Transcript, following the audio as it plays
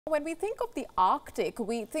When we think of the Arctic,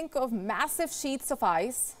 we think of massive sheets of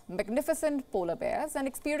ice, magnificent polar bears, and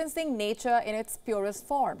experiencing nature in its purest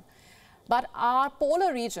form. But our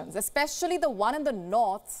polar regions, especially the one in the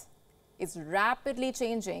north, is rapidly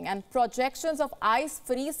changing, and projections of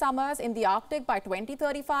ice-free summers in the Arctic by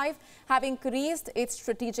 2035 have increased its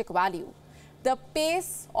strategic value. The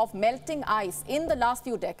pace of melting ice in the last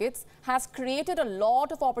few decades has created a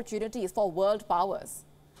lot of opportunities for world powers.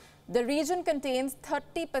 The region contains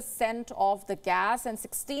 30% of the gas and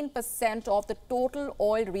 16% of the total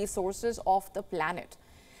oil resources of the planet.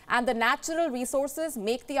 And the natural resources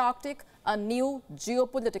make the Arctic a new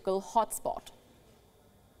geopolitical hotspot.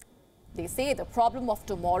 They say the problem of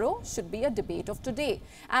tomorrow should be a debate of today.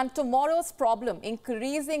 And tomorrow's problem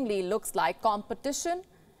increasingly looks like competition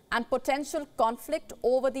and potential conflict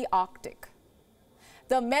over the Arctic.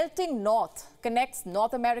 The melting north connects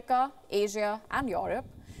North America, Asia, and Europe,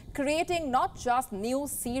 creating not just new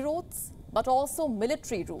sea routes, but also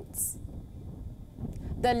military routes.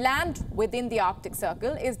 The land within the Arctic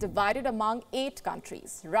Circle is divided among 8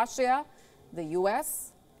 countries: Russia, the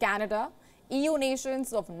US, Canada, EU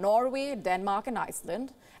nations of Norway, Denmark, and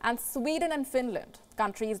Iceland, and Sweden and Finland,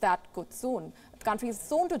 countries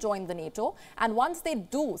soon to join the NATO. And once they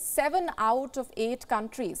do, 7 out of 8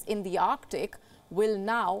 countries in the Arctic will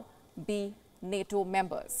now be NATO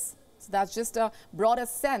members. So that's just a broader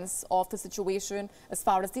sense of the situation as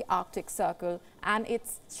far as the Arctic Circle and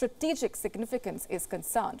its strategic significance is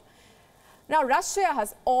concerned. Now, Russia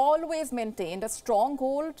has always maintained a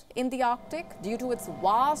stronghold in the Arctic due to its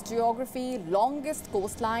vast geography, longest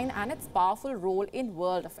coastline, and its powerful role in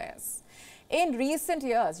world affairs. In recent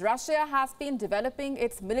years, Russia has been developing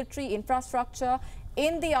its military infrastructure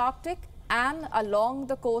in the Arctic and along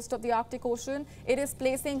the coast of the Arctic Ocean. It is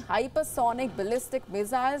placing hypersonic ballistic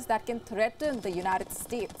missiles that can threaten the United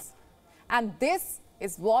States. And this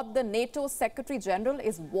is what the NATO Secretary General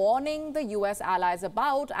is warning the US allies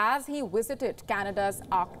about as he visited Canada's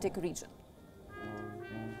Arctic region.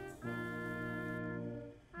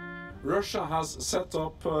 Russia has set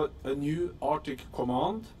up a new Arctic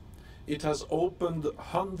command. It has opened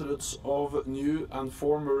hundreds of new and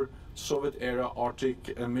former Soviet-era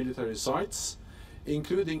Arctic military sites,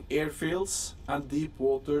 including airfields and deep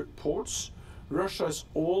water ports. Russia is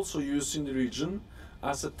also using the region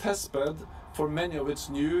as a testbed for many of its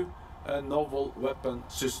new novel weapon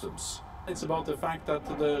systems. It's about the fact that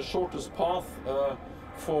the shortest path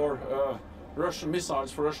for Russian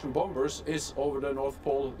missiles, for Russian bombers, is over the North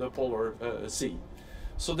Pole, the Polar Sea.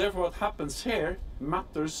 So therefore what happens here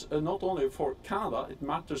matters not only for Canada, it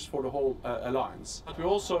matters for the whole alliance. But we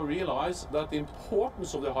also realize that the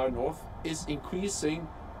importance of the High North is increasing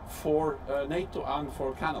for NATO and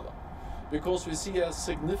for Canada, because we see a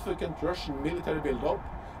significant Russian military build-up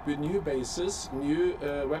with new bases, new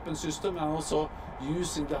weapon system, and also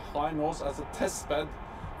using the High North as a test bed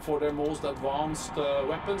for their most advanced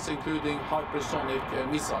weapons, including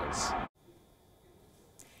hypersonic missiles.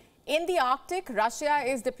 In the Arctic, Russia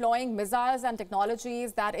is deploying missiles and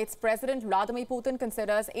technologies that its President Vladimir Putin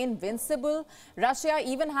considers invincible. Russia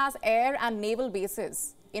even has air and naval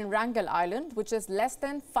bases in Wrangel Island, which is less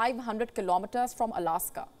than 500 kilometers from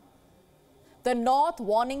Alaska. The North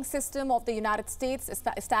Warning System of the United States,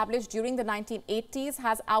 established during the 1980s,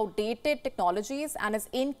 has outdated technologies and is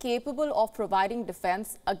incapable of providing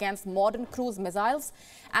defense against modern cruise missiles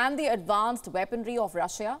and the advanced weaponry of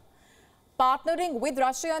Russia. Partnering with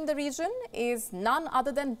Russia in the region is none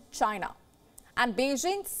other than China. And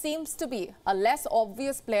Beijing seems to be a less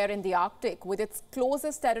obvious player in the Arctic, with its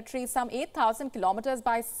closest territory some 8,000 kilometers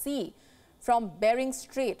by sea from Bering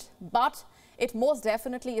Strait. But it most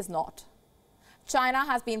definitely is not. China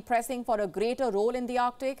has been pressing for a greater role in the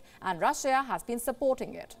Arctic, and Russia has been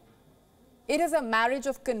supporting it. It is a marriage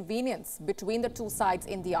of convenience between the two sides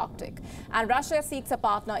in the Arctic, and Russia seeks a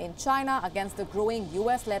partner in China against the growing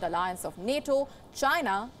US-led alliance of NATO.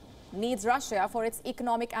 China needs Russia for its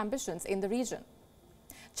economic ambitions in the region.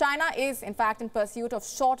 China is, in fact, in pursuit of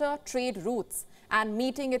shorter trade routes and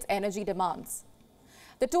meeting its energy demands.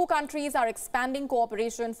 The two countries are expanding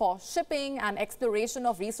cooperation for shipping and exploration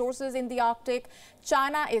of resources in the Arctic.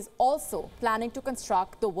 China is also planning to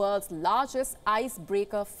construct the world's largest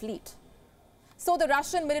icebreaker fleet. So the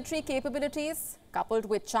Russian military capabilities, coupled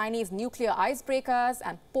with Chinese nuclear icebreakers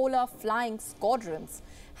and polar flying squadrons,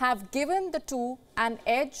 have given the two an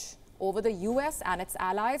edge over the US and its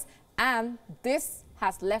allies, and this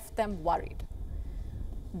has left them worried.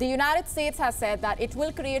 The United States has said that it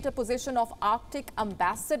will create a position of Arctic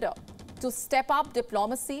ambassador to step up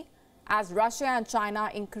diplomacy as Russia and China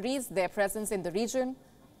increase their presence in the region.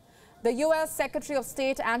 The U.S. Secretary of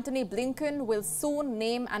State Antony Blinken will soon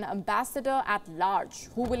name an ambassador at large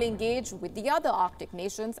who will engage with the other Arctic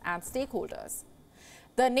nations and stakeholders.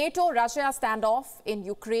 The NATO-Russia standoff in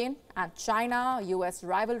Ukraine and China-US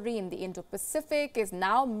rivalry in the Indo-Pacific is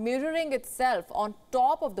now mirroring itself on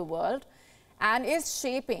top of the world and is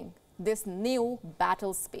shaping this new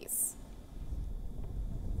battle space.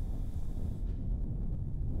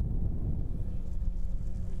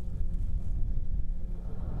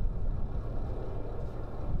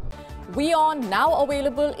 WION now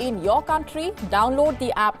available in your country. Download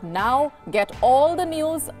the app now. Get all the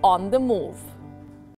news on the move.